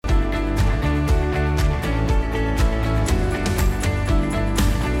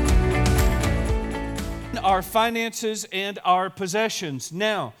our finances and our possessions.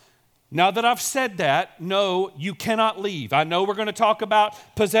 Now that I've said that, no, you cannot leave. I know we're going to talk about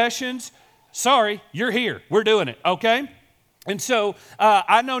possessions. Sorry, you're here. We're doing it, okay? And so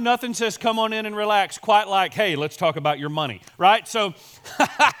I know nothing says come on in and relax quite like, hey, let's talk about your money, right? So,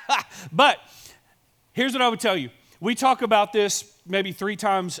 but here's what I would tell you. We talk about this maybe 3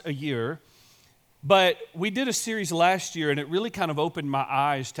 times a year, but we did a series last year, and it really kind of opened my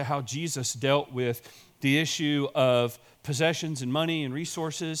eyes to how Jesus dealt with the issue of possessions and money and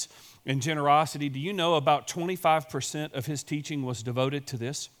resources and generosity. Do you know about 25% of his teaching was devoted to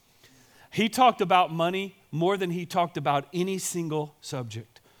this? He talked about money more than he talked about any single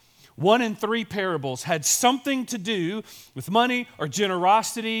subject. 1 in 3 parables had something to do with money or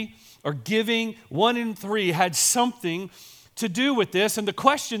generosity or giving. 1 in 3 had something to do with this. And the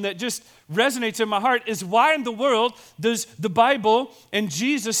question that just resonates in my heart is, why in the world does the Bible and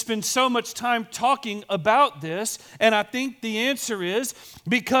Jesus spend so much time talking about this? And I think the answer is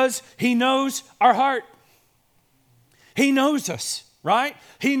because he knows our heart. He knows us, right?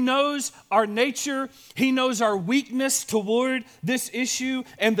 He knows our nature. He knows our weakness toward this issue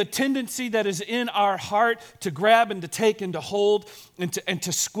and the tendency that is in our heart to grab and to take and to hold and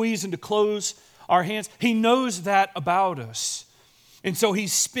to squeeze and to close our hands. He knows that about us. And so he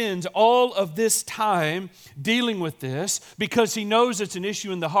spends all of this time dealing with this because he knows it's an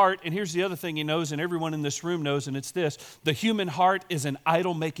issue in the heart. And here's the other thing he knows, and everyone in this room knows, and it's this: the human heart is an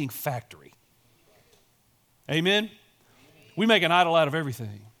idol-making factory. Amen? We make an idol out of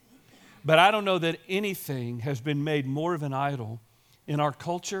everything. But I don't know that anything has been made more of an idol in our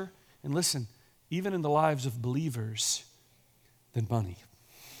culture, and listen, even in the lives of believers, than money.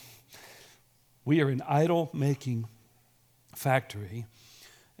 We are an idol-making factory,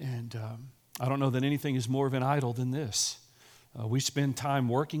 and I don't know that anything is more of an idol than this. We spend time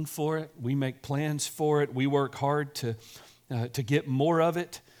working for it. We make plans for it. We work hard to get more of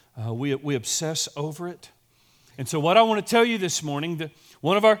it. We obsess over it. And so what I want to tell you this morning,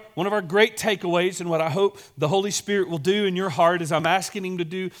 one of our great takeaways, and what I hope the Holy Spirit will do in your heart as I'm asking him to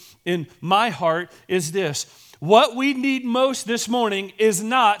do in my heart, is this: what we need most this morning is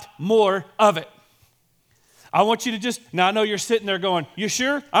not more of it. I want you to now I know you're sitting there going, you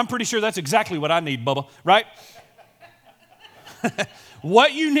sure? I'm pretty sure that's exactly what I need, Bubba, right?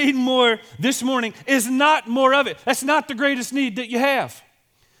 What you need more this morning is not more of it. That's not the greatest need that you have.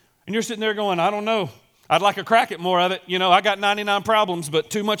 And you're sitting there going, I don't know. I'd like a crack at more of it. You know, I got 99 problems, but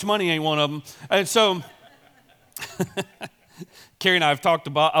too much money ain't one of them. And so, Carrie and I have talked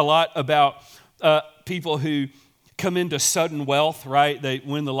a lot about people who come into sudden wealth, right? They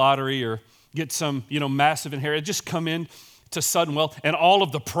win the lottery or get some, massive inheritance, just come in to sudden wealth and all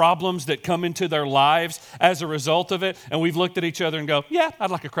of the problems that come into their lives as a result of it. And we've looked at each other and go, yeah,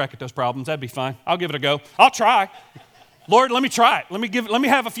 I'd like a crack at those problems. That'd be fine. I'll give it a go. I'll try. Lord, let me try it. Let me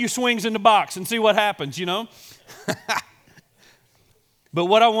have a few swings in the box and see what happens, But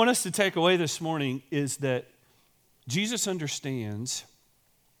what I want us to take away this morning is that Jesus understands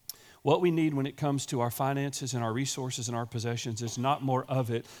what we need when it comes to our finances and our resources and our possessions is not more of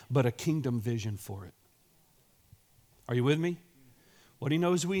it, but a kingdom vision for it. Are you with me? What he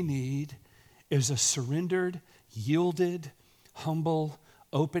knows we need is a surrendered, yielded, humble,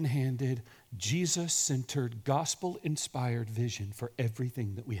 open-handed, Jesus-centered, gospel-inspired vision for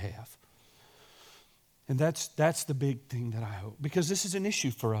everything that we have. And that's the big thing that I hope, because this is an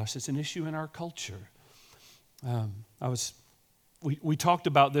issue for us. It's an issue in our culture. We talked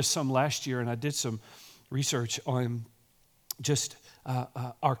about this some last year, and I did some research on just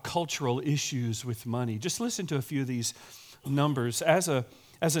our cultural issues with money. Just listen to a few of these numbers. As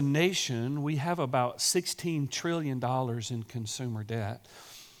a nation, we have about $16 trillion in consumer debt.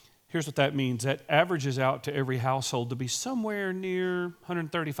 Here's what that means. That averages out to every household to be somewhere near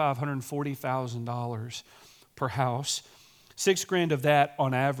 $135,000, $140,000 per house. $6,000 of that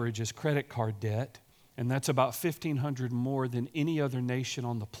on average is credit card debt, and that's about $1,500 more than any other nation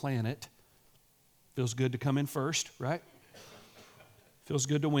on the planet. Feels good to come in first, right? Feels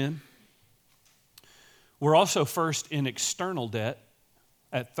good to win. We're also first in external debt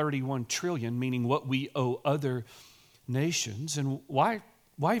at $31 trillion, meaning what we owe other nations. And why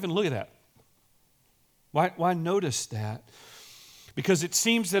even look at that? Why notice that? Because it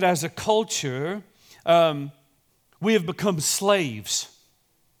seems that as a culture, we have become slaves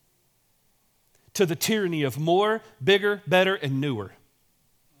to the tyranny of more, bigger, better, and newer.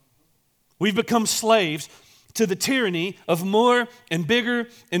 We've become slaves to the tyranny of more and bigger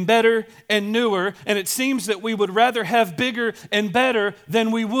and better and newer, and it seems that we would rather have bigger and better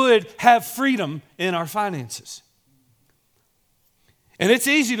than we would have freedom in our finances. And it's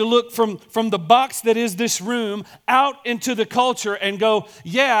easy to look from the box that is this room out into the culture and go,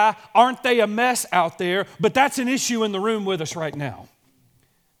 yeah, aren't they a mess out there? But that's an issue in the room with us right now.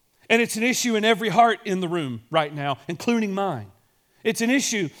 And it's an issue in every heart in the room right now, including mine. It's an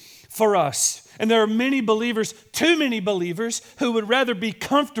issue for us. And there are many believers, too many believers, who would rather be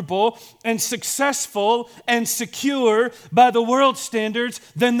comfortable and successful and secure by the world's standards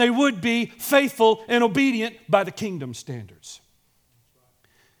than they would be faithful and obedient by the kingdom standards.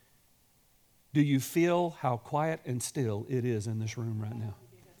 Do you feel how quiet and still it is in this room right now?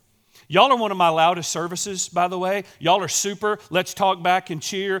 Y'all are one of my loudest services, by the way. Y'all are super. Let's talk back and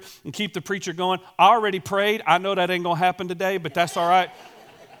cheer and keep the preacher going. I already prayed. I know that ain't going to happen today, but that's all right.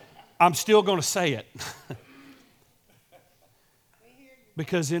 I'm still going to say it.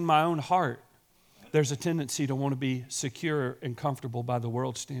 Because in my own heart, there's a tendency to want to be secure and comfortable by the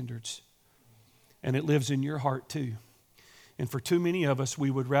world standards. And it lives in your heart too. And for too many of us,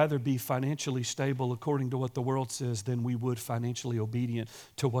 we would rather be financially stable according to what the world says than we would financially obedient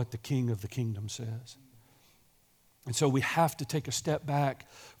to what the King of the kingdom says. And so we have to take a step back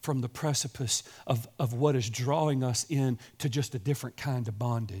from the precipice of what is drawing us in to just a different kind of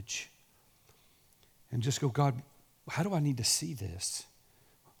bondage. And just go, God, how do I need to see this?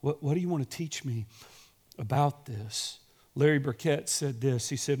 What do you want to teach me about this? Larry Burkett said this.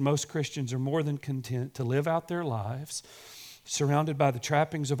 He said, most Christians are more than content to live out their lives surrounded by the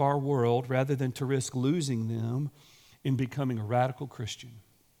trappings of our world rather than to risk losing them in becoming a radical Christian.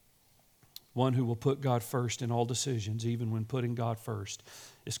 One who will put God first in all decisions, even when putting God first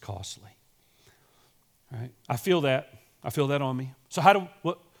is costly. Right? I feel that on me.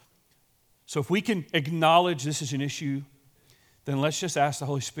 So if we can acknowledge this is an issue, then let's just ask the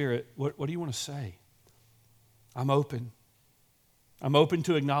Holy Spirit, what do you want to say? I'm open. I'm open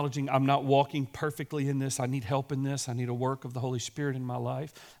to acknowledging I'm not walking perfectly in this. I need help in this. I need a work of the Holy Spirit in my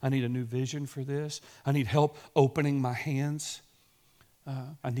life. I need a new vision for this. I need help opening my hands.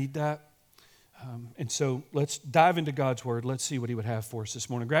 I need that. And so let's dive into God's Word. Let's see what He would have for us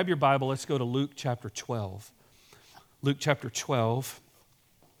this morning. Grab your Bible. Let's go to Luke chapter 12. Luke chapter 12.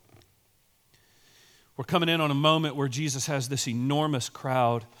 We're coming in on a moment where Jesus has this enormous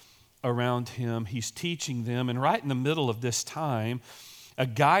crowd around Him. He's teaching them. And right in the middle of this time, a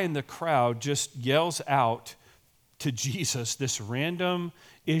guy in the crowd just yells out to Jesus this random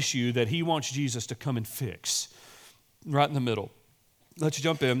issue that he wants Jesus to come and fix. Right in the middle. Let's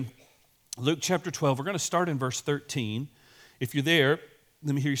jump in. Luke chapter 12, we're going to start in verse 13. If you're there,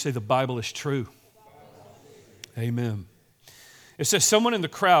 let me hear you say, the Bible is true. Amen. It says, someone in the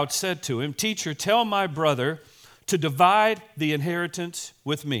crowd said to him, Teacher, tell my brother to divide the inheritance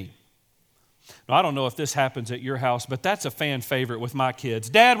with me. Now, I don't know if this happens at your house, but that's a fan favorite with my kids.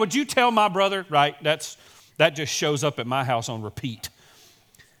 Dad, would you tell my brother? Right, that just shows up at my house on repeat.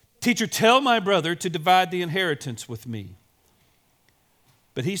 Teacher, tell my brother to divide the inheritance with me.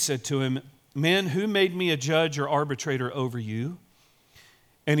 But he said to him, Men, who made me a judge or arbitrator over you?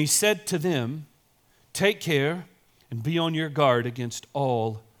 And he said to them, Take care and be on your guard against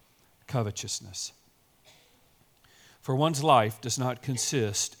all covetousness. For one's life does not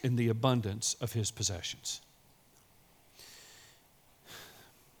consist in the abundance of his possessions.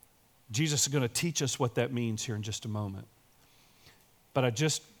 Jesus is going to teach us what that means here in just a moment. But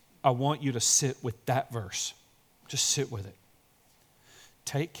I want you to sit with that verse. Just sit with it.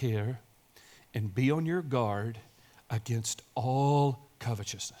 Take care and be on your guard against all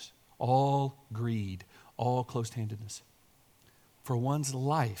covetousness, all greed, all closed-handedness. For one's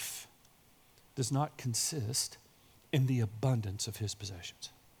life does not consist in the abundance of his possessions.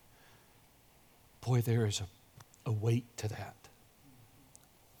 Boy, there is a weight to that.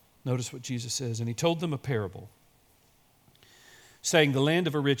 Notice what Jesus says. And he told them a parable, saying, The land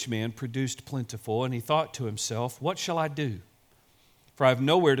of a rich man produced plentiful, and he thought to himself, What shall I do? For I have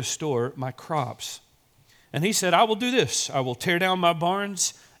nowhere to store my crops. And he said, I will do this. I will tear down my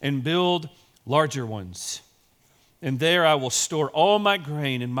barns and build larger ones. And there I will store all my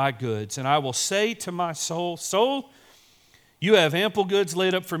grain and my goods. And I will say to my soul, Soul, you have ample goods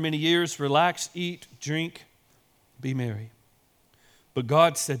laid up for many years. Relax, eat, drink, be merry. But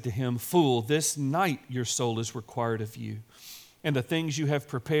God said to him, Fool, this night your soul is required of you. And the things you have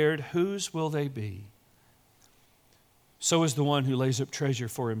prepared, whose will they be? So is the one who lays up treasure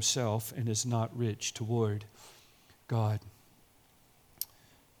for himself and is not rich toward God.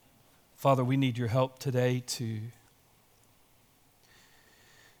 Father, we need your help today to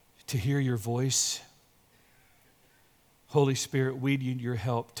hear your voice. Holy Spirit, we need your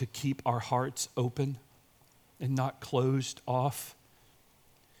help to keep our hearts open and not closed off.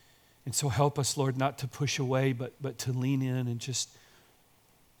 And so help us, Lord, not to push away, but to lean in and just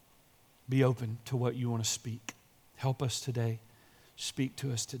be open to what you want to speak. Help us today. Speak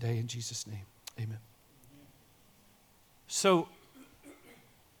to us today in Jesus' name. Amen. So,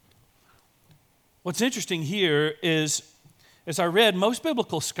 what's interesting here is, as I read, most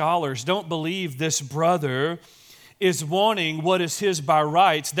biblical scholars don't believe this brother is wanting what is his by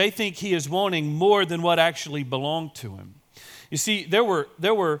rights. They think he is wanting more than what actually belonged to him. You see, there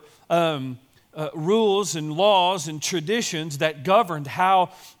were rules and laws and traditions that governed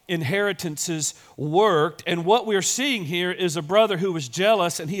how inheritances worked. And what we're seeing here is a brother who was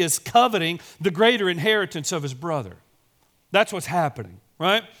jealous, and he is coveting the greater inheritance of his brother. That's what's happening,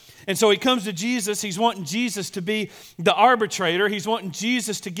 right? And so he comes to Jesus. He's wanting Jesus to be the arbitrator. He's wanting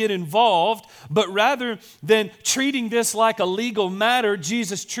Jesus to get involved. But rather than treating this like a legal matter,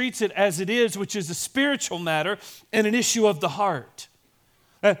 Jesus treats it as it is, which is a spiritual matter and an issue of the heart.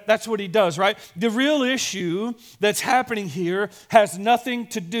 That's what he does, right? The real issue that's happening here has nothing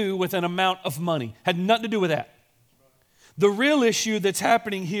to do with an amount of money. Had nothing to do with that. The real issue that's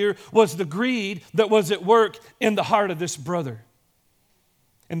happening here was the greed that was at work in the heart of this brother.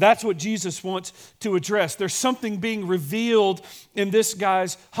 And that's what Jesus wants to address. There's something being revealed in this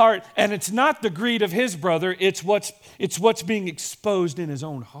guy's heart, and it's not the greed of his brother, it's what's being exposed in his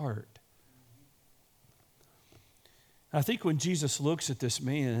own heart. I think when Jesus looks at this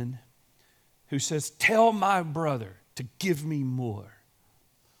man who says, "Tell my brother to give me more,"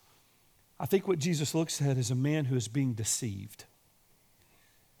 I think what Jesus looks at is a man who is being deceived.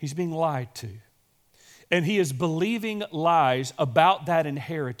 He's being lied to. And he is believing lies about that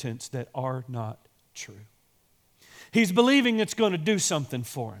inheritance that are not true. He's believing it's going to do something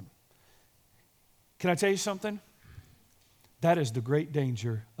for him. Can I tell you something? That is the great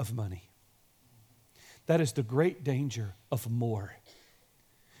danger of money. That is the great danger of more.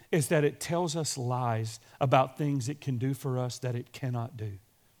 Is that it tells us lies about things it can do for us that it cannot do.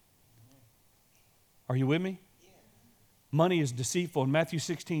 Are you with me? Money is deceitful. In Matthew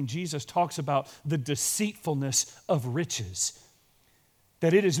 16, Jesus talks about the deceitfulness of riches.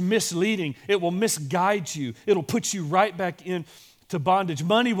 That it is misleading. It will misguide you. It'll put you right back into bondage.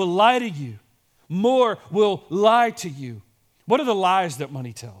 Money will lie to you. More will lie to you. What are the lies that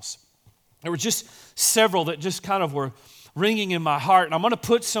money tells? There were just several that just kind of were ringing in my heart. And I'm going to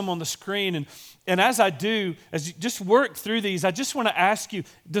put some on the screen. And as I do, as you just work through these, I just want to ask you,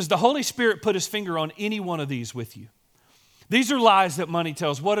 does the Holy Spirit put his finger on any one of these with you? These are lies that money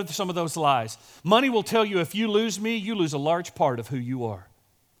tells. What are some of those lies? Money will tell you if you lose me, you lose a large part of who you are.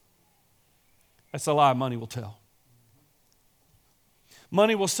 That's a lie money will tell.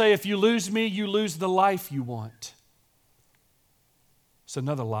 Money will say if you lose me, you lose the life you want. It's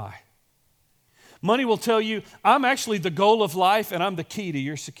another lie. Money will tell you, I'm actually the goal of life and I'm the key to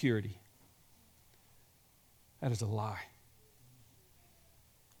your security. That is a lie.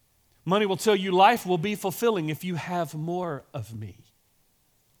 Money will tell you life will be fulfilling if you have more of me.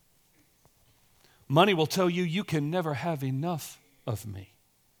 Money will tell you you can never have enough of me.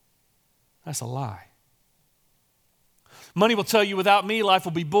 That's a lie. Money will tell you without me, life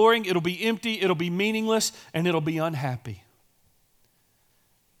will be boring, it'll be empty, it'll be meaningless, and it'll be unhappy.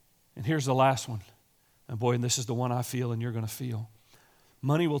 And here's the last one. And boy, and this is the one I feel and you're going to feel.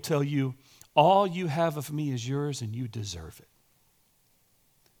 Money will tell you all you have of me is yours and you deserve it.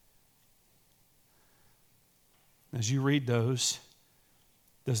 As you read those,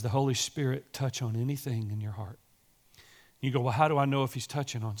 does the Holy Spirit touch on anything in your heart? You go, well, how do I know if he's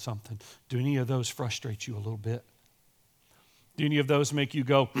touching on something? Do any of those frustrate you a little bit? Do any of those make you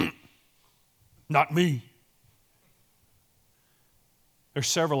go, not me? There's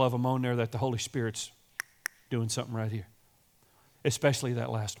several of them on there that the Holy Spirit's doing something right here. Especially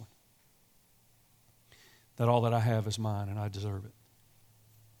that last one. That all that I have is mine and I deserve it.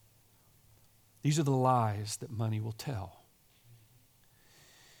 These are the lies that money will tell.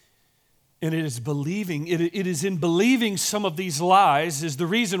 And it is in believing some of these lies is the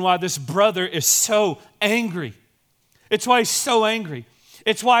reason why this brother is so angry. It's why he's so angry.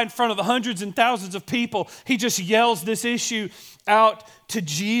 It's why in front of the hundreds and thousands of people, he just yells this issue out to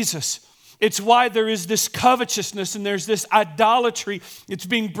Jesus. It's why there is this covetousness and there's this idolatry. It's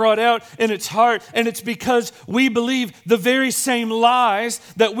being brought out in its heart. And it's because we believe the very same lies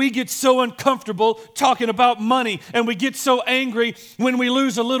that we get so uncomfortable talking about money. And we get so angry when we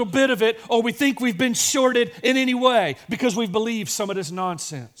lose a little bit of it or we think we've been shorted in any way because we've believed some of this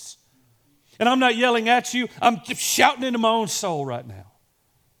nonsense. And I'm not yelling at you. I'm just shouting into my own soul right now.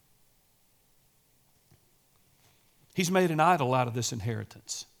 He's made an idol out of this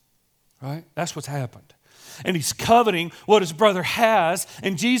inheritance. Right? That's what's happened. and he's coveting what his brother has.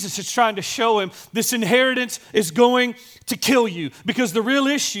 And Jesus is trying to show him this inheritance is going to kill you, because the real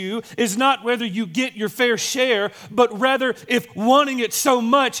issue is not whether you get your fair share, but rather if wanting it so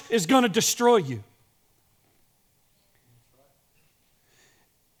much is going to destroy you.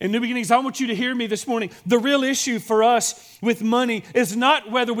 In New Beginnings, I want you to hear me this morning. The real issue for us with money is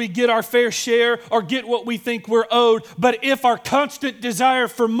not whether we get our fair share or get what we think we're owed, but if our constant desire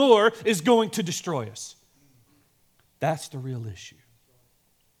for more is going to destroy us. That's the real issue.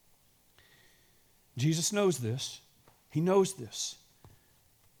 Jesus knows this. He knows this.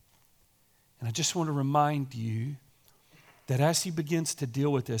 And I just want to remind you that as he begins to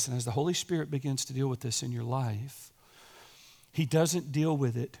deal with this, and as the Holy Spirit begins to deal with this in your life, he doesn't deal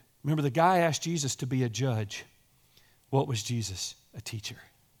with it. Remember, the guy asked Jesus to be a judge. What was Jesus? A teacher.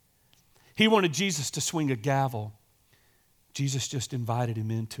 He wanted Jesus to swing a gavel. Jesus just invited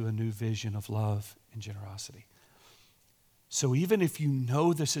him into a new vision of love and generosity. So even if you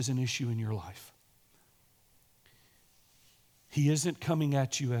know this is an issue in your life, he isn't coming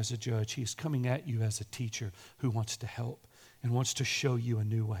at you as a judge. He's coming at you as a teacher who wants to help and wants to show you a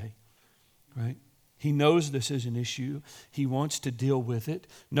new way, right? He knows this is an issue. He wants to deal with it.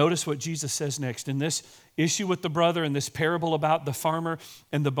 Notice what Jesus says next. In this issue with the brother and this parable about the farmer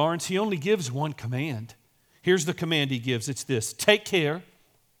and the barns, he only gives one command. Here's the command he gives. It's this: take care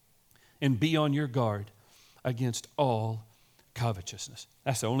and be on your guard against all covetousness.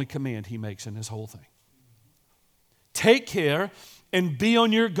 That's the only command he makes in this whole thing. Take care and be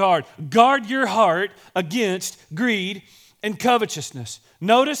on your guard. Guard your heart against greed and covetousness.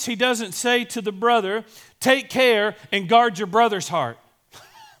 Notice he doesn't say to the brother, take care and guard your brother's heart.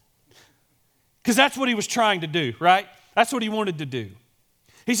 Because that's what he was trying to do, right? That's what he wanted to do.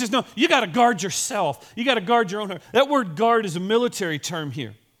 He says, no, you got to guard yourself. You got to guard your own heart. That word guard is a military term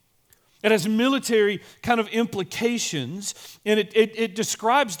here. It has military kind of implications, and it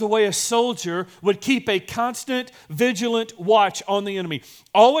describes the way a soldier would keep a constant, vigilant watch on the enemy,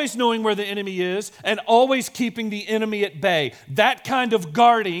 always knowing where the enemy is and always keeping the enemy at bay. That kind of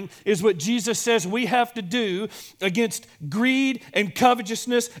guarding is what Jesus says we have to do against greed and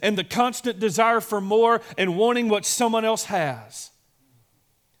covetousness and the constant desire for more and wanting what someone else has.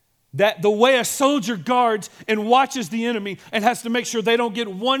 That the way a soldier guards and watches the enemy and has to make sure they don't get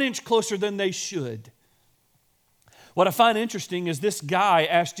 1 inch closer than they should. What I find interesting is this guy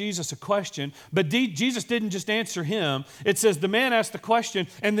asked Jesus a question, but Jesus didn't just answer him. It says the man asked the question,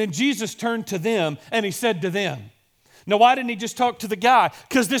 and then Jesus turned to them and he said to them. Now, why didn't he just talk to the guy?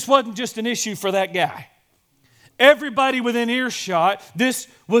 Because this wasn't just an issue for that guy. Everybody within earshot, this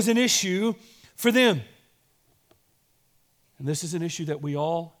was an issue for them. And this is an issue that we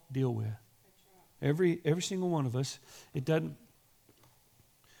all deal with. Every single one of us. It doesn't.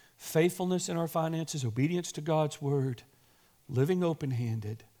 Faithfulness in our finances, obedience to God's word, living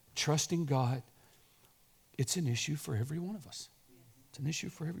open-handed, trusting God. It's an issue for every one of us. It's an issue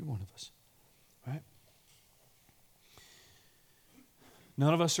for every one of us. Right?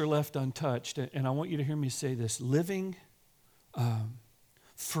 None of us are left untouched. And I want you to hear me say this. Living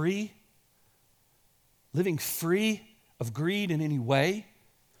free of greed in any way,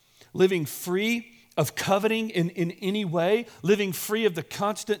 living free of coveting in any way, living free of the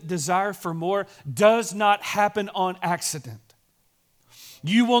constant desire for more does not happen on accident.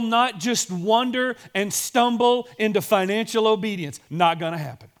 You will not just wander and stumble into financial obedience. Not going to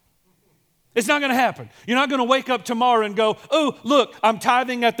happen. It's not going to happen. You're not going to wake up tomorrow and go, oh, look, I'm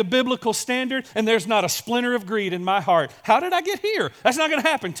tithing at the biblical standard and there's not a splinter of greed in my heart. How did I get here? That's not going to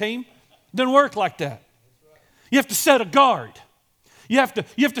happen, team. It doesn't work like that. You have to set a guard. You have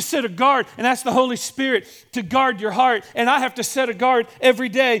to set a guard and ask the Holy Spirit to guard your heart. And I have to set a guard every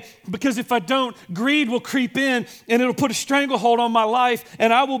day, because if I don't, greed will creep in and it'll put a stranglehold on my life,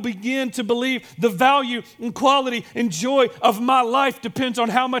 and I will begin to believe the value and quality and joy of my life depends on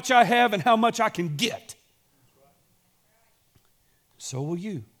how much I have and how much I can get. So will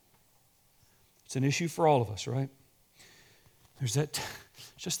you. It's an issue for all of us, right? There's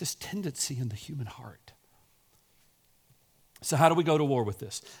just this tendency in the human heart. So how do we go to war with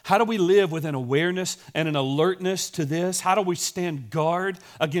this? How do we live with an awareness and an alertness to this? How do we stand guard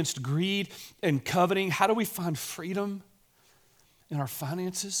against greed and coveting? How do we find freedom in our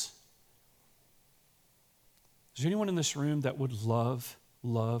finances? Is there anyone in this room that would love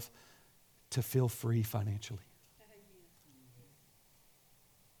to feel free financially?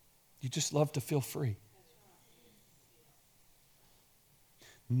 You just love to feel free.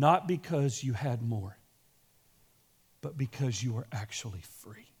 Not because you had more, but because you are actually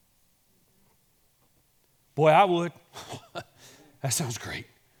free. Boy, I would. That sounds great.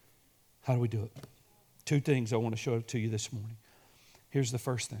 How do we do it? Two things I want to show to you this morning. Here's the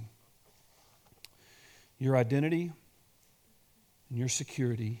first thing. Your identity and your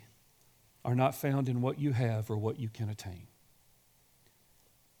security are not found in what you have or what you can attain.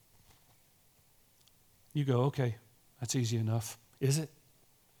 You go, okay, that's easy enough. Is it?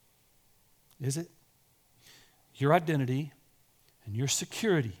 Is it? Your identity and your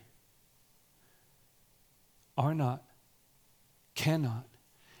security are not, cannot,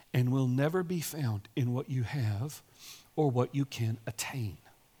 and will never be found in what you have or what you can attain.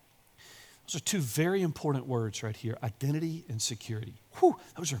 Those are two very important words right here, identity and security. Whew,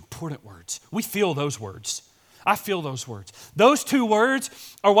 those are important words. We feel those words. I feel those words. Those two words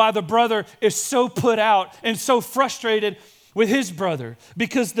are why the brother is so put out and so frustrated with his brother,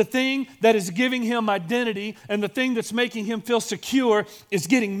 because the thing that is giving him identity and the thing that's making him feel secure is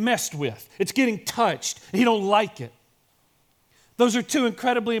getting messed with. It's getting touched. He don't like it. Those are two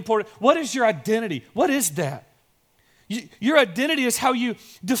incredibly important. What is your identity? What is that? Your identity is how you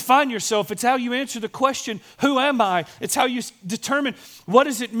define yourself. It's how you answer the question, who am I? It's how you determine what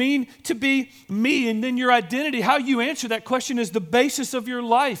does it mean to be me? And then your identity, how you answer that question is the basis of your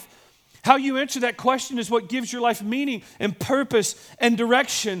life. How you answer that question is what gives your life meaning and purpose and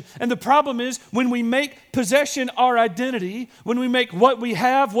direction. And the problem is when we make possession our identity, when we make what we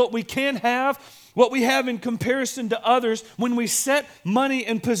have, what we can have, what we have in comparison to others, when we set money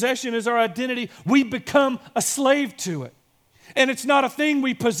and possession as our identity, we become a slave to it. And it's not a thing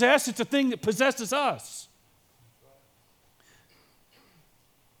we possess, it's a thing that possesses us.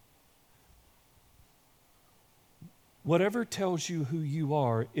 Whatever tells you who you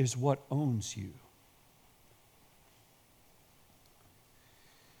are is what owns you.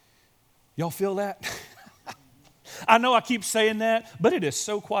 Y'all feel that? I know I keep saying that, but it is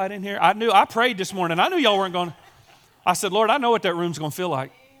so quiet in here. I prayed this morning. I knew y'all weren't going. I said, Lord, I know what that room's going to feel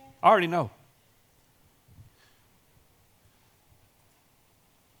like. I already know.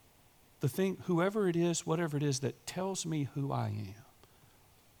 The thing, whoever it is, whatever it is that tells me who I am,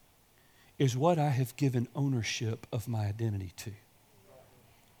 is what I have given ownership of my identity to.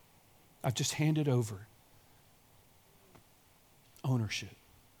 I've just handed over ownership.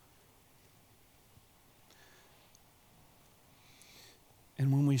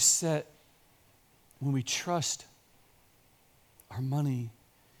 And when we trust our money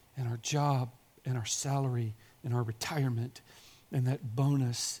and our job and our salary and our retirement and that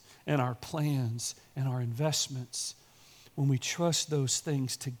bonus and our plans and our investments, when we trust those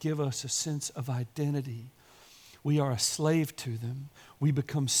things to give us a sense of identity, we are a slave to them. We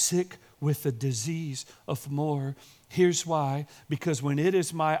become sick with the disease of more. Here's why. Because when it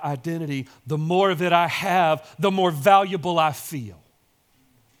is my identity, the more of it I have, the more valuable I feel.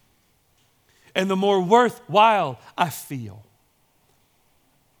 And the more worthwhile I feel.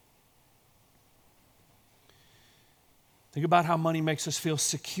 Think about how money makes us feel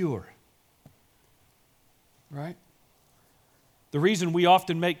secure. Right? The reason we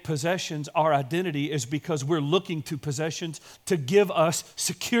often make possessions our identity is because we're looking to possessions to give us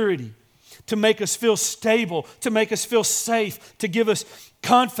security, to make us feel stable, to make us feel safe, to give us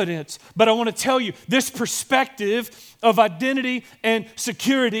confidence. But I want to tell you, this perspective of identity and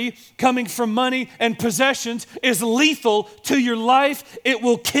security coming from money and possessions is lethal to your life. It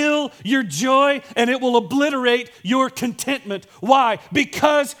will kill your joy and it will obliterate your contentment. Why?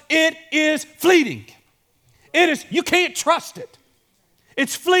 Because it is fleeting. You can't trust it.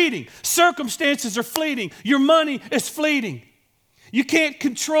 It's fleeting. Circumstances are fleeting. Your money is fleeting. You can't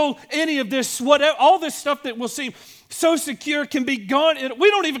control any of this. All this stuff that will seem so secure can be gone. We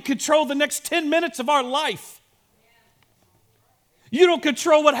don't even control the next 10 minutes of our life. You don't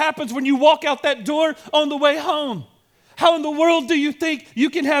control what happens when you walk out that door on the way home. How in the world do you think you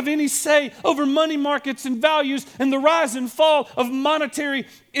can have any say over money markets and values and the rise and fall of monetary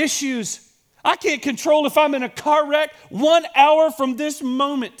issues? I can't control if I'm in a car wreck 1 hour from this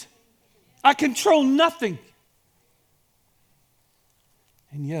moment. I control nothing.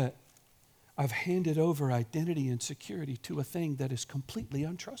 And yet, I've handed over identity and security to a thing that is completely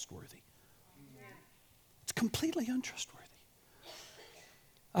untrustworthy. It's completely untrustworthy.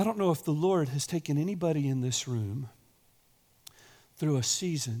 I don't know if the Lord has taken anybody in this room through a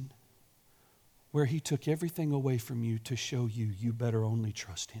season where He took everything away from you to show you better only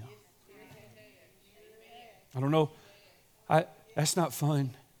trust Him. I don't know. That's not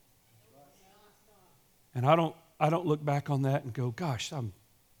fun. And I don't look back on that and go, gosh,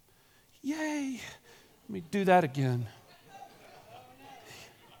 yay. Let me do that again.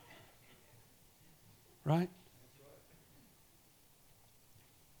 Right?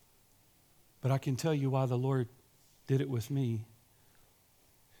 But I can tell you why the Lord did it with me.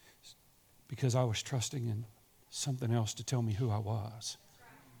 because I was trusting in something else to tell me who I was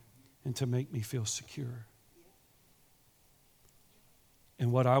and to make me feel secure.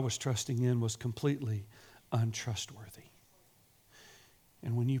 And what I was trusting in was completely untrustworthy.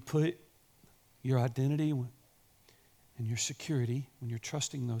 And when you put your identity and your security, when you're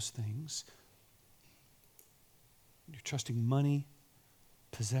trusting those things, you're trusting money,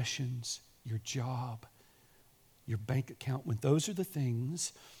 possessions, your job, your bank account, when those are the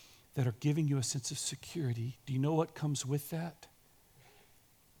things that are giving you a sense of security, do you know what comes with that?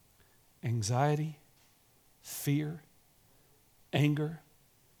 Anxiety, fear, anger,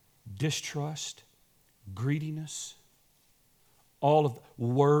 distrust, greediness, all of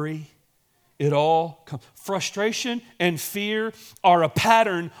worry. It all comes. Frustration and fear are a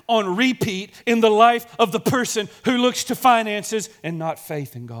pattern on repeat in the life of the person who looks to finances and not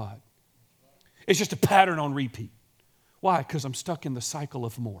faith in God. It's just a pattern on repeat. Why? Because I'm stuck in the cycle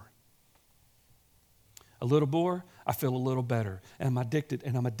of more. A little more, I feel a little better. And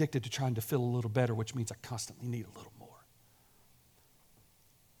I'm addicted to trying to feel a little better, which means I constantly need a little more.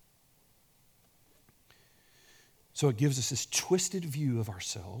 So it gives us this twisted view of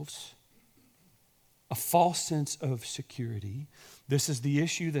ourselves, a false sense of security. This is the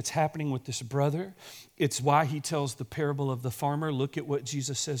issue that's happening with this brother. It's why he tells the parable of the farmer. Look at what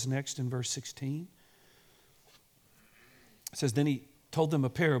Jesus says next in verse 16. It says, then he told them a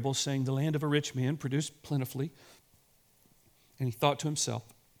parable, saying, the land of a rich man produced plentifully. And he thought to himself,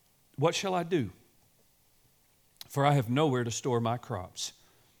 what shall I do? For I have nowhere to store my crops.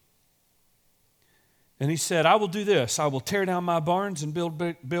 And he said, I will do this. I will tear down my barns and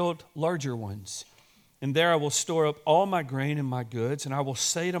build larger ones. And there I will store up all my grain and my goods. And I will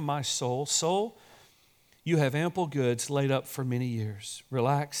say to my soul, soul, you have ample goods laid up for many years.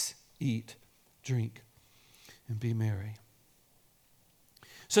 Relax, eat, drink, and be merry.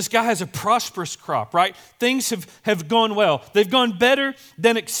 So this guy has a prosperous crop, right? Things have gone well. They've gone better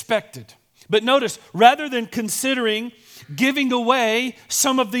than expected. But notice, rather than considering giving away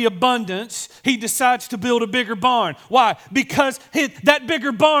some of the abundance, he decides to build a bigger barn. Why? Because that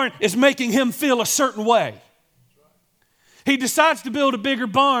bigger barn is making him feel a certain way. He decides to build a bigger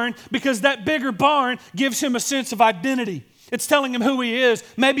barn because that bigger barn gives him a sense of identity. It's telling him who he is.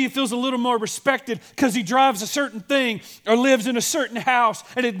 Maybe he feels a little more respected because he drives a certain thing or lives in a certain house,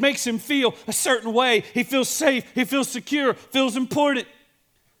 and it makes him feel a certain way. He feels safe, he feels secure, feels important,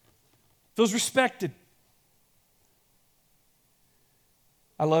 feels respected.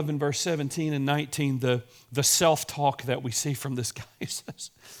 I love in verse 17 and 19 the self-talk that we see from this guy.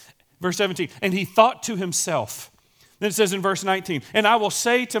 Verse 17, and he thought to himself. Then it says in verse 19, and I will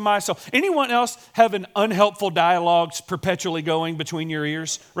say to myself, anyone else have an unhelpful dialogue perpetually going between your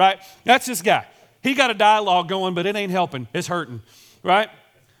ears, right? That's this guy. He got a dialogue going, but it ain't helping. It's hurting, right?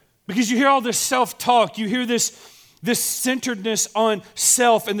 Because you hear all this self-talk. You hear this centeredness on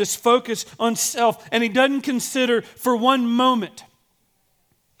self and this focus on self. And he doesn't consider for one moment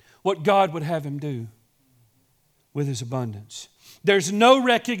what God would have him do with his abundance. There's no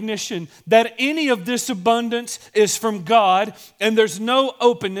recognition that any of this abundance is from God, and there's no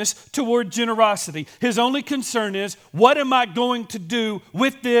openness toward generosity. His only concern is, what am I going to do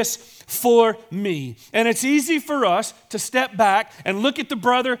with this for me? And it's easy for us to step back and look at the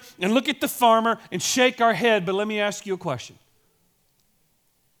brother and look at the farmer and shake our head, but let me ask you a question.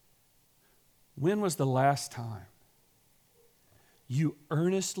 When was the last time you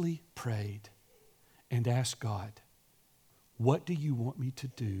earnestly prayed and asked God, what do you want me to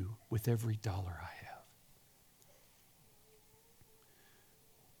do with every dollar I have?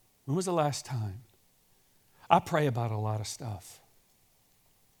 When was the last time? I pray about a lot of stuff.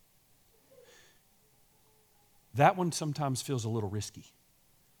 That one sometimes feels a little risky.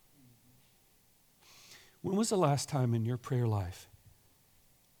 When was the last time in your prayer life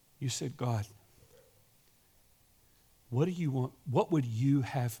you said, God, what do you want? What would you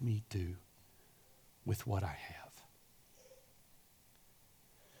have me do with what I have?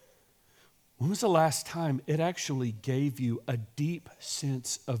 When was the last time it actually gave you a deep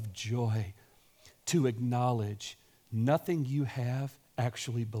sense of joy to acknowledge nothing you have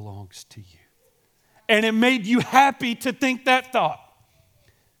actually belongs to you? And it made you happy to think that thought.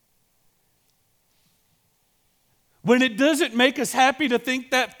 When it doesn't make us happy to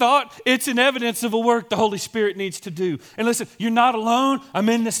think that thought, it's an evidence of a work the Holy Spirit needs to do. And listen, you're not alone. I'm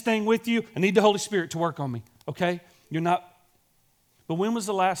in this thing with you. I need the Holy Spirit to work on me, okay? You're not. But when was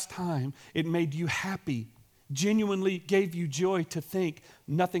the last time it made you happy, genuinely gave you joy to think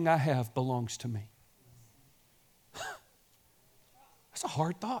nothing I have belongs to me? That's a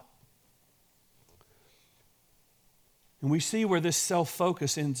hard thought. And we see where this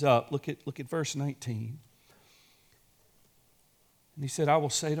self-focus ends up. Look at verse 19. And he said, I will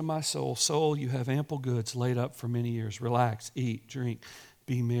say to my soul, soul, you have ample goods laid up for many years. Relax, eat, drink,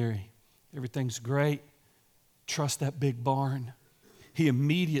 be merry. Everything's great. Trust that big barn. He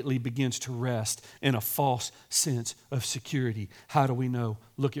immediately begins to rest in a false sense of security. How do we know?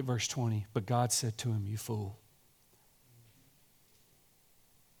 Look at verse 20. But God said to him, you fool.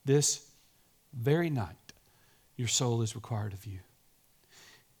 This very night, your soul is required of you.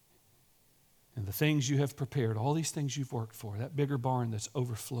 And the things you have prepared, all these things you've worked for, that bigger barn that's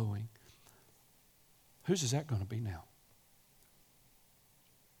overflowing, whose is that going to be now?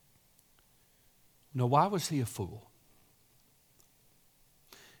 No, why was he a fool?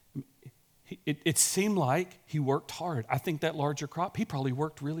 It seemed like he worked hard. I think that larger crop, he probably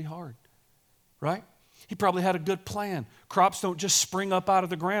worked really hard, right? He probably had a good plan. Crops don't just spring up out of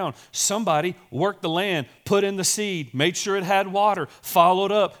the ground. Somebody worked the land, put in the seed, made sure it had water,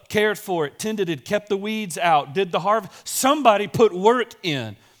 followed up, cared for it, tended it, kept the weeds out, did the harvest. Somebody put work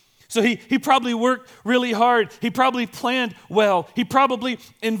in. So he probably worked really hard. He probably planned well. He probably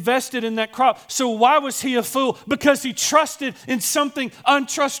invested in that crop. So why was he a fool? Because he trusted in something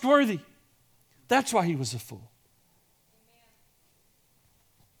untrustworthy. That's why he was a fool.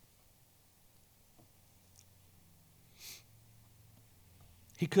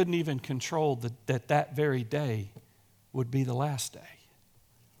 He couldn't even control that very day would be the last day.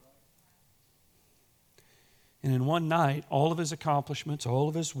 And in one night, all of his accomplishments, all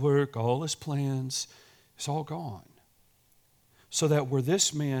of his work, all his plans, it's all gone. So that where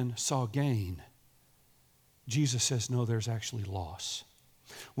this man saw gain, Jesus says, no, there's actually loss.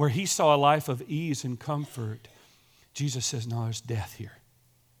 Where he saw a life of ease and comfort, Jesus says, no, there's death here.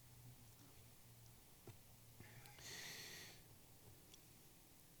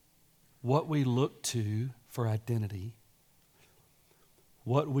 What we look to for identity,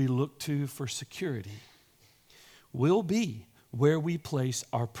 what we look to for security, will be where we place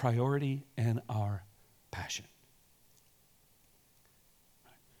our priority and our passion.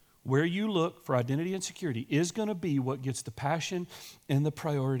 Where you look for identity and security is going to be what gets the passion and the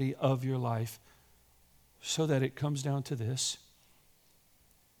priority of your life, so that it comes down to this.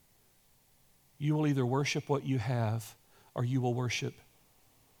 You will either worship what you have, or you will worship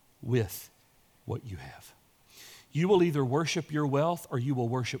with what you have. You will either worship your wealth, or you will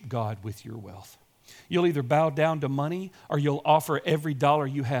worship God with your wealth. You'll either bow down to money, or you'll offer every dollar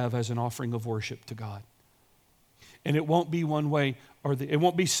you have as an offering of worship to God. And it won't be one way, or it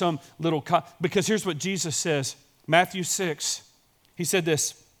won't be some little, because here's what Jesus says, Matthew 6, he said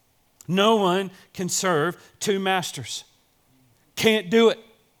this, no one can serve two masters. Can't do it.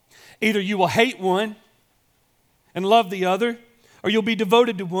 Either you will hate one and love the other, or you'll be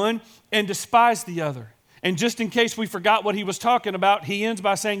devoted to one and despise the other. And just in case we forgot what he was talking about, he ends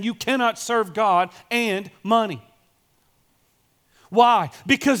by saying, you cannot serve God and money. Why?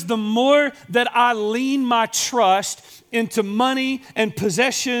 Because the more that I lean my trust into money and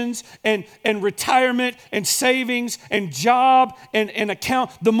possessions and retirement and savings and job and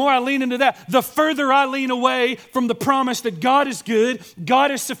account, the more I lean into that, the further I lean away from the promise that God is good,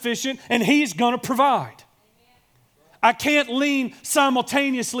 God is sufficient, and He's going to provide. I can't lean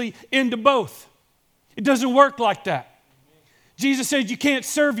simultaneously into both. It doesn't work like that. Jesus said you can't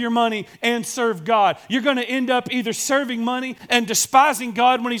serve your money and serve God. You're going to end up either serving money and despising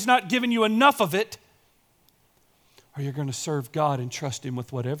God when He's not giving you enough of it, or you're going to serve God and trust Him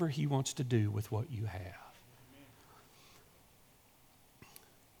with whatever He wants to do with what you have.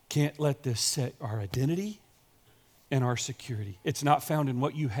 Can't let this set our identity and our security. It's not found in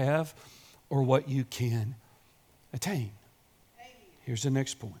what you have or what you can attain. Here's the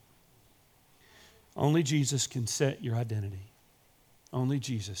next point. Only Jesus can set your identity. Only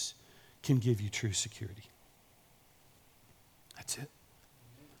Jesus can give you true security. That's it.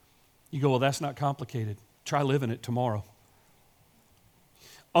 You go, well, that's not complicated. Try living it tomorrow.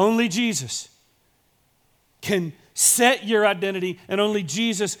 Only Jesus can set your identity, and only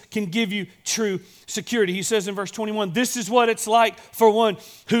Jesus can give you true security. He says in verse 21, this is what it's like for one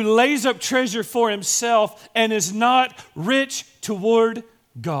who lays up treasure for himself and is not rich toward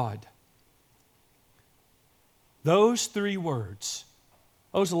God. Those three words,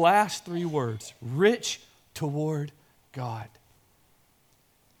 those last three words, rich toward God.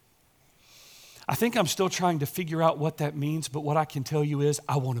 I think I'm still trying to figure out what that means, but what I can tell you is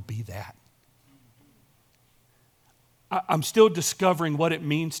I want to be that. I'm still discovering what it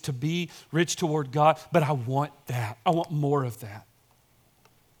means to be rich toward God, but I want that. I want more of that.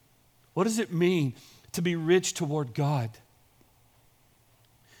 What does it mean to be rich toward God?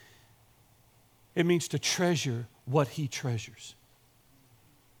 It means to treasure what He treasures.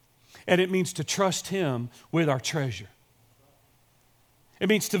 And it means to trust Him with our treasure. It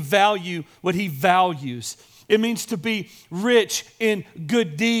means to value what He values. It means to be rich in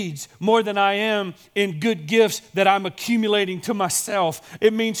good deeds more than I am in good gifts that I'm accumulating to myself.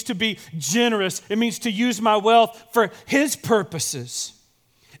 It means to be generous. It means to use my wealth for His purposes.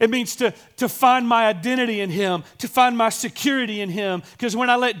 It means to find my identity in Him, to find my security in Him. Because when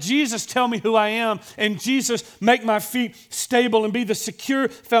I let Jesus tell me who I am and Jesus make my feet stable and be the secure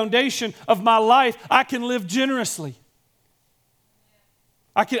foundation of my life, I can live generously.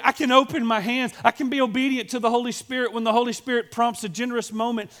 I can open my hands. I can be obedient to the Holy Spirit when the Holy Spirit prompts a generous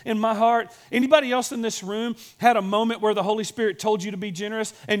moment in my heart. Anybody else in this room had a moment where the Holy Spirit told you to be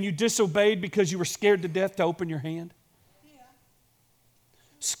generous and you disobeyed because you were scared to death to open your hand?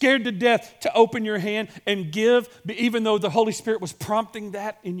 Scared to death to open your hand and give, even though the Holy Spirit was prompting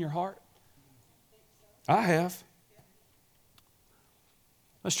that in your heart? I have.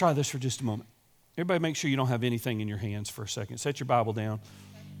 Let's try this for just a moment. Everybody make sure you don't have anything in your hands for a second. Set your Bible down.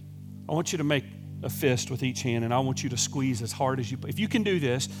 I want you to make a fist with each hand, and I want you to squeeze as hard as you, if you can do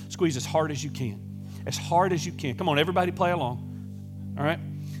this, squeeze as hard as you can. As hard as you can. Come on, everybody play along. All right?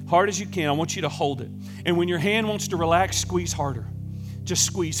 Hard as you can. I want you to hold it. And when your hand wants to relax, squeeze harder. Just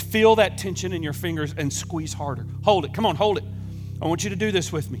squeeze. Feel that tension in your fingers and squeeze harder. Hold it. Come on, hold it. I want you to do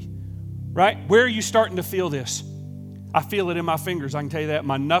this with me. Right? Where are you starting to feel this? I feel it in my fingers, I can tell you that.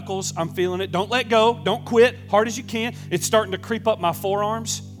 My knuckles, I'm feeling it. Don't let go. Don't quit. Hard as you can. It's starting to creep up my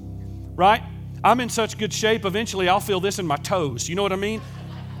forearms, right? I'm in such good shape, eventually I'll feel this in my toes. You know what I mean?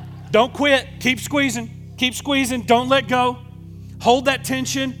 Don't quit. Keep squeezing. Keep squeezing. Don't let go. Hold that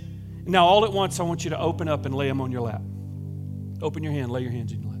tension. Now, all at once, I want you to open up and lay them on your lap. Open your hand. Lay your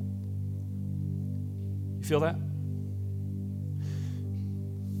hands in your lap. You feel that?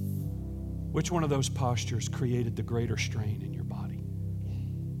 Which one of those postures created the greater strain in your body?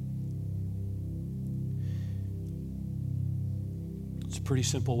 It's a pretty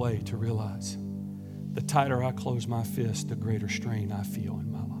simple way to realize the tighter I close my fist, the greater strain I feel in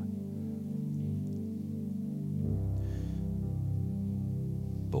my life.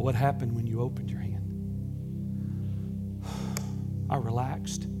 But what happened when you opened your hand? I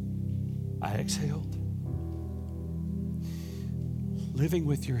relaxed. I exhaled. Living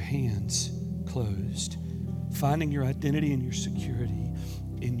with your hands closed, finding your identity and your security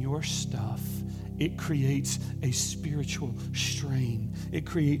in your stuff, it creates a spiritual strain. It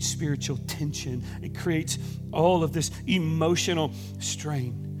creates spiritual tension. It creates all of this emotional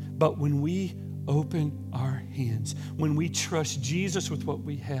strain. But when we open our hands, when we trust Jesus with what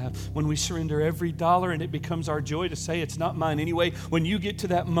we have, when we surrender every dollar and it becomes our joy to say it's not mine anyway, when you get to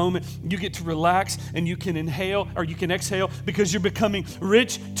that moment, you get to relax and you can inhale or you can exhale because you're becoming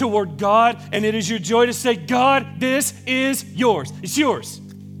rich toward God, and it is your joy to say, God, this is yours. It's yours.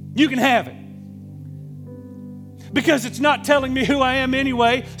 You can have it. Because it's not telling me who I am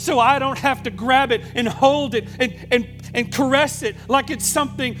anyway, so I don't have to grab it and hold it and caress it like it's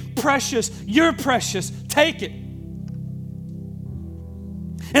something precious. You're precious. Take it.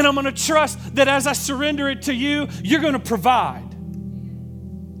 And I'm going to trust that as I surrender it to you, you're going to provide.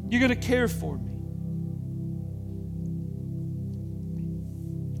 You're going to care for me.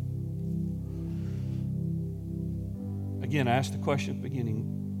 Again, I asked the question at the beginning,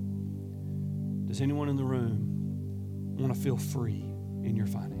 does anyone in the room want to feel free in your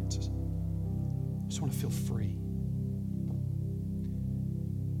finances? Just want to feel free.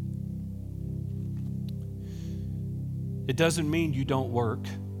 It doesn't mean you don't work.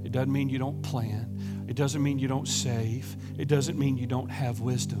 It doesn't mean you don't plan. It doesn't mean you don't save. It doesn't mean you don't have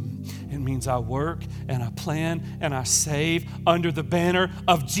wisdom. It means I work and I plan and I save under the banner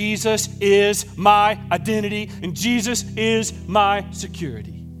of Jesus is my identity and Jesus is my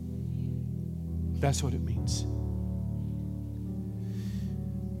security. That's what it means.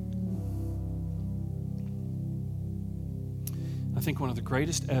 I think one of the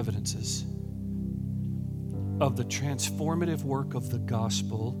greatest evidences of the transformative work of the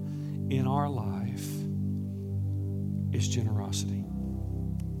gospel in our life is generosity.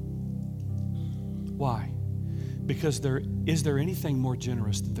 Why? Because is there anything more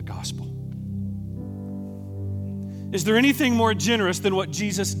generous than the gospel? Is there anything more generous than what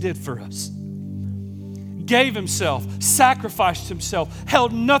Jesus did for us? Gave himself, sacrificed himself,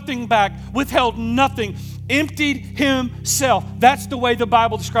 held nothing back, withheld nothing, emptied himself. That's the way the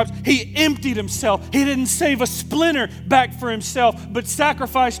Bible describes. He emptied himself. He didn't save a splinter back for himself, but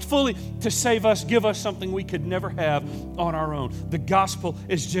sacrificed fully to save us, give us something we could never have on our own. The gospel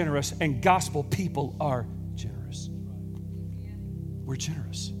is generous, and gospel people are generous. We're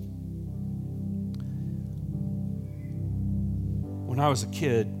generous. When I was a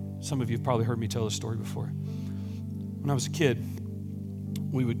kid, some of you have probably heard me tell this story before. When I was a kid,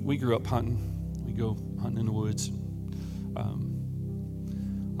 we grew up hunting. We go hunting in the woods.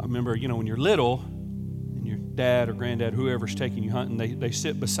 I remember, when you're little and your dad or granddad, whoever's taking you hunting, they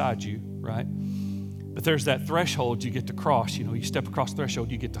sit beside you, right? But there's that threshold you get to cross. You step across the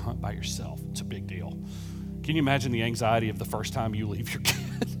threshold, you get to hunt by yourself. It's a big deal. Can you imagine the anxiety of the first time you leave your kid?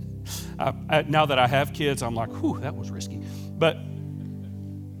 Now that I have kids, I'm like, whew, that was risky. But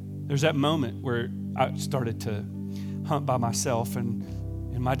there's that moment where I started to hunt by myself, and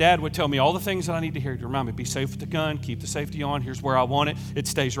my dad would tell me all the things that I need to hear to remind me, be safe with the gun, keep the safety on, here's where I want it. It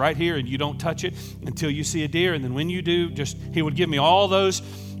stays right here, and you don't touch it until you see a deer. And then when you do, he would give me all those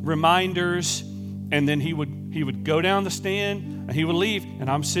reminders, and then he would go down the stand, and he would leave, and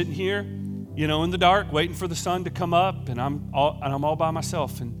I'm sitting here, in the dark, waiting for the sun to come up, and I'm all by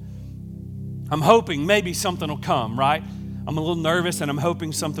myself, and I'm hoping maybe something will come, right? I'm a little nervous, and I'm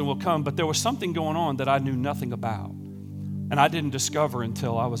hoping something will come, but there was something going on that I knew nothing about. And I didn't discover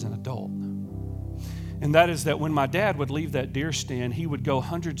until I was an adult. And that is that when my dad would leave that deer stand, he would go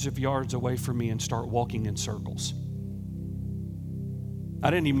hundreds of yards away from me and start walking in circles.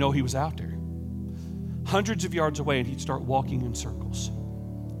 I didn't even know he was out there. Hundreds of yards away, and he'd start walking in circles.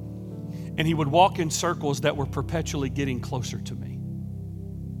 And he would walk in circles that were perpetually getting closer to me.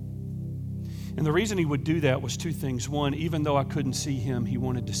 And the reason he would do that was two things. One, even though I couldn't see him, he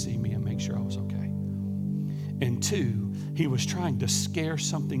wanted to see me and make sure I was okay. And two, he was trying to scare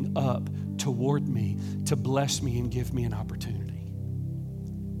something up toward me to bless me and give me an opportunity.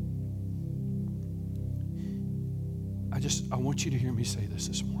 I want you to hear me say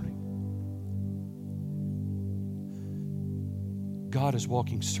this morning. God is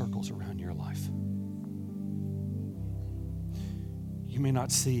walking circles around your life. You may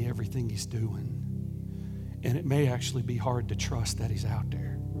not see everything he's doing, and it may actually be hard to trust that he's out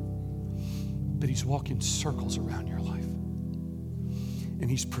there. But he's walking circles around your life. And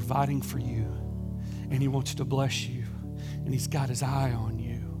he's providing for you. And he wants to bless you. And he's got his eye on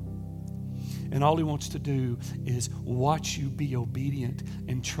you. And all he wants to do is watch you be obedient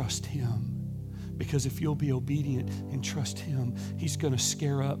and trust him. Because if you'll be obedient and trust him, he's going to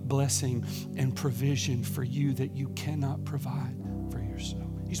scare up blessing and provision for you that you cannot provide for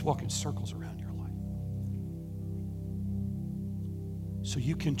yourself. He's walking circles around your life. So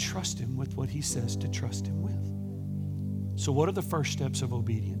you can trust him with what he says to trust him with. So what are the first steps of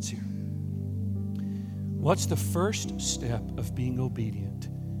obedience here? What's the first step of being obedient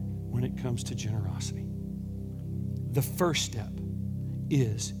when it comes to generosity? The first step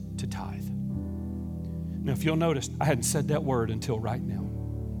is to tithe. Now, if you'll notice, I hadn't said that word until right now.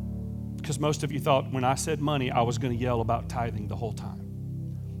 Because most of you thought when I said money, I was going to yell about tithing the whole time.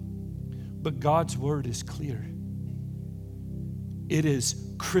 But God's word is clear. It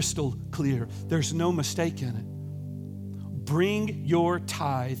is crystal clear. There's no mistake in it. Bring your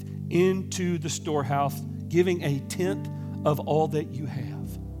tithe into the storehouse, giving a tenth of all that you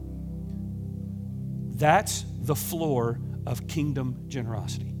have. That's the floor of kingdom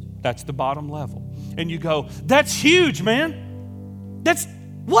generosity. That's the bottom level. And you go, that's huge, man. That's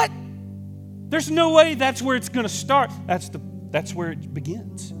what? There's no way that's where it's going to start. That's where it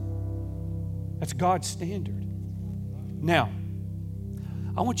begins. That's God's standard. Now,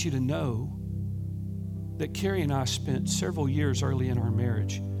 I want you to know that Carrie and I spent several years early in our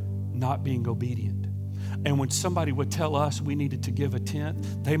marriage not being obedient. And when somebody would tell us we needed to give a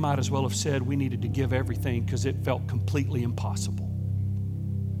tenth, they might as well have said we needed to give everything because it felt completely impossible.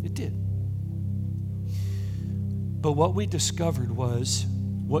 It did. But what we discovered was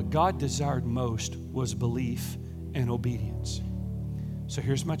what God desired most was belief and obedience. So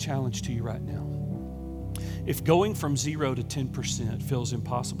here's my challenge to you right now. If going from 0 to 10% feels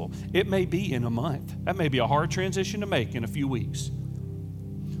impossible, it may be in a month. That may be a hard transition to make in a few weeks.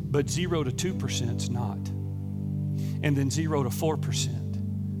 But 0 to 2% is not. And then 0 to 4%.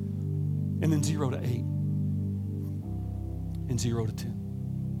 And then 0 to 8. And 0 to 10.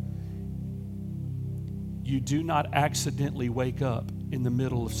 You do not accidentally wake up in the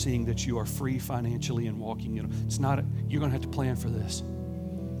middle of seeing that you are free financially and walking in. It's not, you're going to have to plan for this.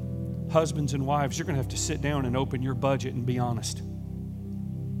 Husbands and wives, you're going to have to sit down and open your budget and be honest.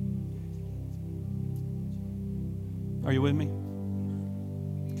 Are you with me?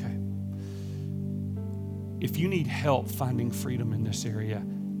 Okay. If you need help finding freedom in this area,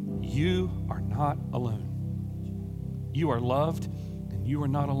 you are not alone. You are loved and you are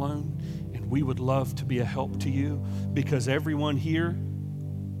not alone. And we would love to be a help to you because everyone here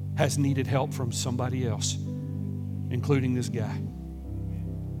has needed help from somebody else, including this guy.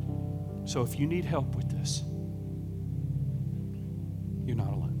 So if you need help with this, You're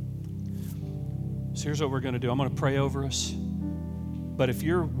not alone. So here's what we're going to do. I'm going to pray over us. But if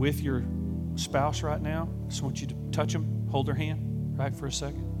you're with your spouse right now, I just want you to touch them, hold their hand, right, for a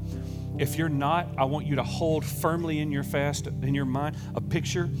second. If you're not, I want you to hold firmly in your mind, a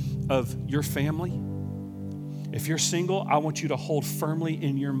picture of your family. If you're single, I want you to hold firmly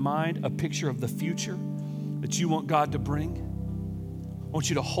in your mind a picture of the future that you want God to bring. I want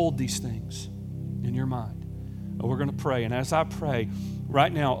you to hold these things in your mind. And we're going to pray. And as I pray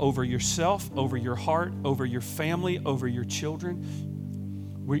right now over yourself, over your heart, over your family, over your children,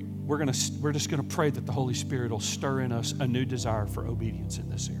 we're just going to pray that the Holy Spirit will stir in us a new desire for obedience in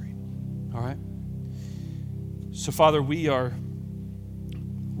this area. All right? So, Father, we are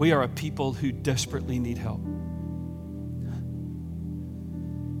a people who desperately need help.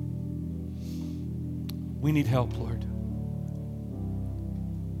 We need help, Lord.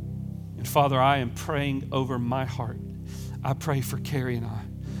 And Father, I am praying over my heart. I pray for Carrie and I,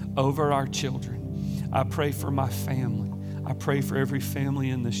 over our children. I pray for my family. I pray for every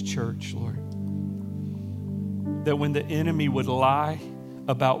family in this church, Lord. That when the enemy would lie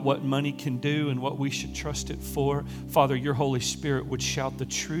about what money can do and what we should trust it for, Father, your Holy Spirit would shout the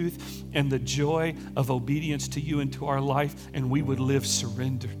truth and the joy of obedience to you into our life, and we would live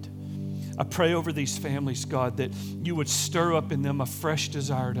surrendered. I pray over these families, God, that you would stir up in them a fresh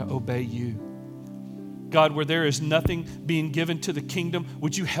desire to obey you. God, where there is nothing being given to the kingdom,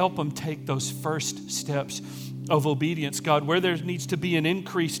 would you help them take those first steps of obedience? God, where there needs to be an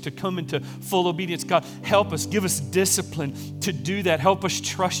increase to come into full obedience, God, help us, give us discipline to do that. Help us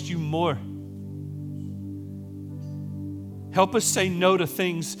trust you more. Help us say no to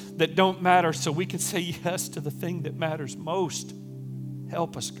things that don't matter so we can say yes to the thing that matters most.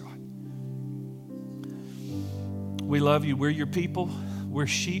 Help us, God. We love you. We're your people. We're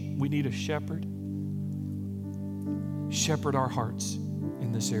sheep. We need a shepherd. Shepherd our hearts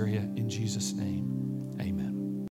in this area in Jesus' name.